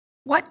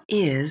What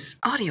is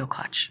Audio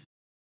Clutch?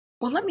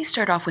 Well, let me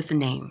start off with the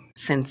name,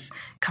 since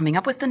coming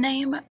up with the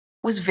name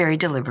was very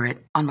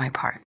deliberate on my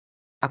part.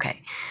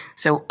 Okay,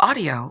 so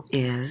audio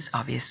is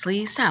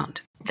obviously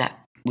sound, that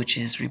which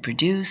is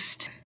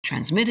reproduced,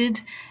 transmitted,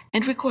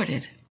 and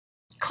recorded.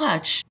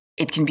 Clutch,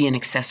 it can be an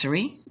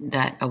accessory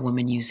that a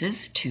woman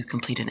uses to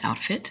complete an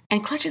outfit,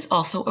 and clutch is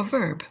also a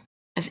verb,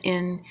 as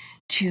in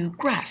to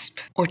grasp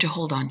or to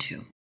hold on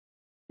to.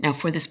 Now,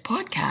 for this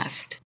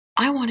podcast,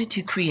 I wanted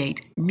to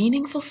create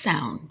meaningful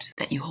sound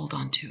that you hold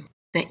on to,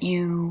 that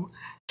you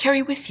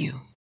carry with you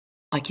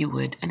like you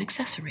would an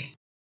accessory.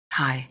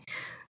 Hi,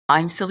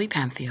 I'm Sylvie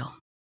Pamphile,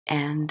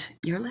 and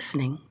you're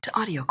listening to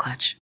Audio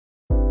Clutch.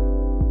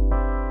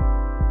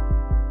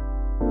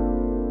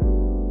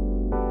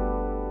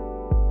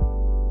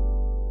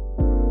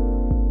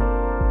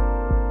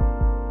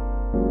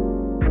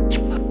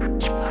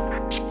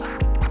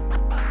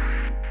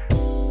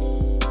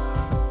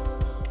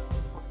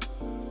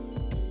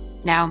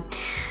 Now,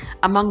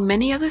 among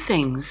many other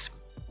things,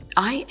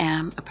 I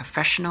am a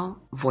professional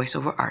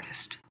voiceover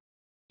artist.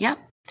 Yep,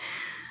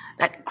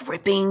 that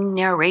gripping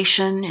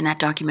narration in that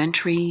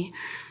documentary,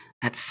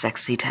 that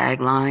sexy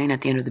tagline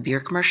at the end of the beer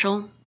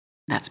commercial,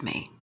 that's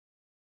me.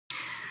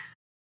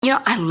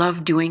 I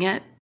love doing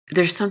it.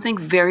 There's something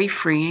very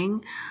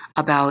freeing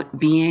about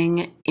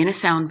being in a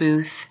sound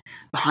booth,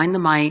 behind the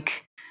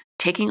mic,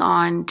 taking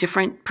on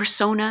different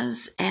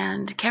personas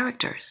and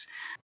characters.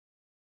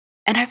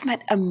 And I've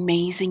met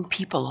amazing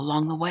people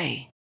along the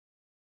way.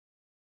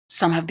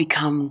 Some have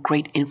become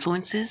great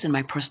influences in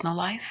my personal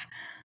life,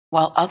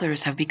 while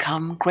others have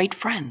become great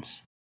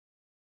friends.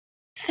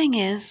 Thing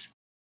is,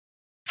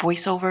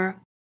 voiceover,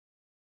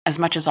 as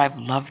much as I've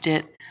loved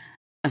it,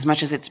 as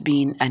much as it's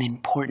been an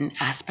important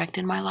aspect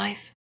in my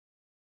life,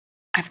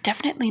 I've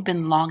definitely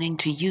been longing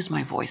to use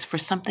my voice for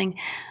something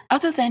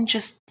other than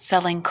just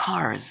selling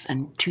cars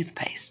and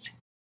toothpaste.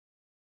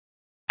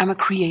 I'm a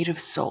creative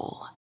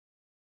soul.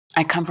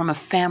 I come from a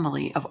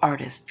family of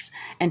artists,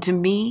 and to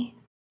me,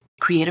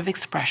 creative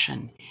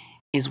expression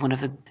is one of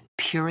the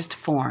purest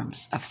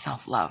forms of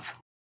self-love.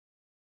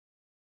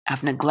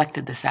 I've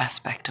neglected this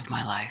aspect of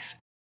my life.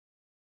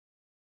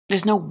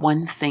 There's no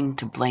one thing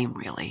to blame,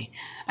 really.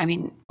 I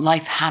mean,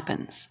 life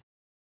happens,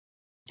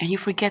 and you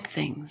forget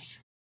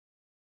things,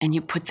 and you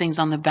put things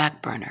on the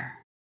back burner,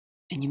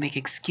 and you make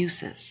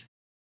excuses.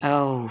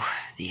 Oh,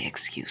 the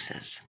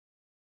excuses.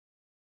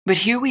 But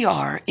here we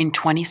are in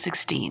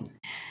 2016,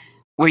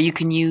 where you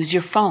can use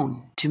your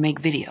phone to make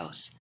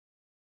videos.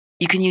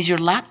 You can use your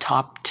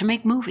laptop to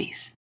make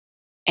movies.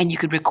 And you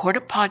could record a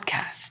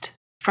podcast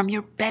from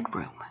your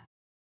bedroom.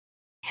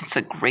 It's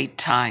a great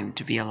time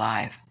to be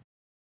alive.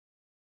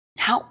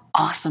 How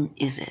awesome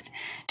is it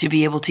to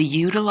be able to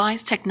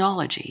utilize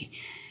technology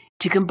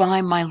to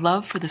combine my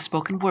love for the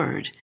spoken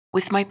word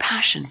with my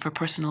passion for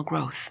personal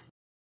growth?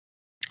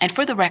 And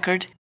for the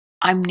record,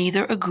 I'm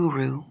neither a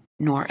guru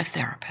nor a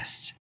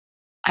therapist.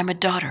 I'm a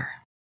daughter,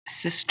 a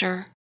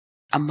sister,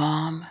 a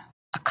mom,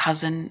 a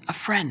cousin, a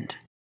friend.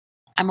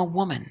 I'm a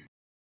woman,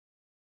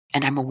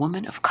 and I'm a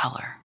woman of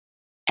color.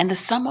 And the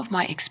sum of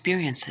my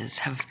experiences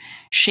have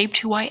shaped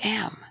who I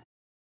am.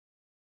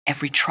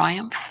 Every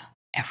triumph,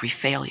 every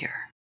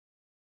failure.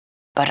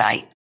 But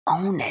I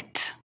own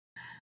it,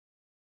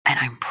 and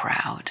I'm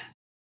proud.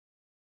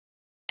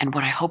 And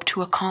what I hope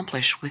to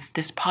accomplish with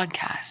this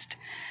podcast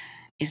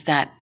is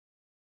that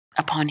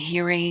upon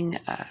hearing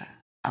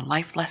a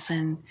life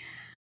lesson,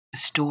 a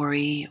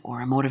story,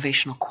 or a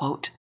motivational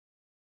quote,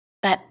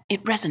 that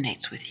it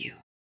resonates with you,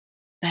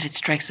 that it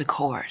strikes a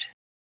chord,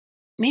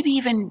 maybe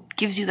even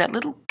gives you that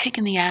little kick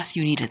in the ass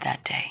you needed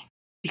that day.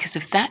 Because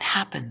if that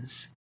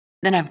happens,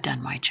 then I've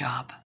done my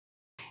job.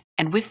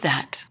 And with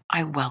that,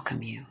 I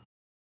welcome you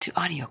to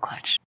Audio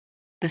Clutch,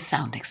 the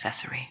sound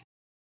accessory.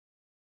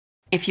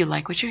 If you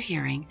like what you're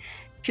hearing,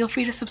 feel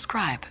free to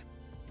subscribe.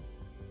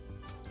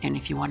 And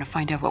if you want to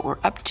find out what we're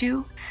up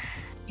to,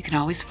 you can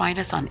always find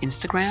us on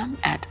Instagram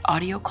at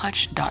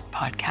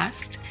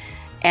audioclutch.podcast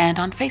and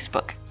on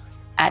Facebook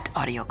at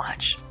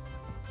audioclutch.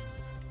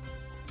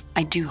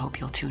 I do hope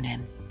you'll tune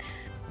in.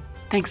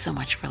 Thanks so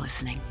much for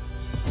listening.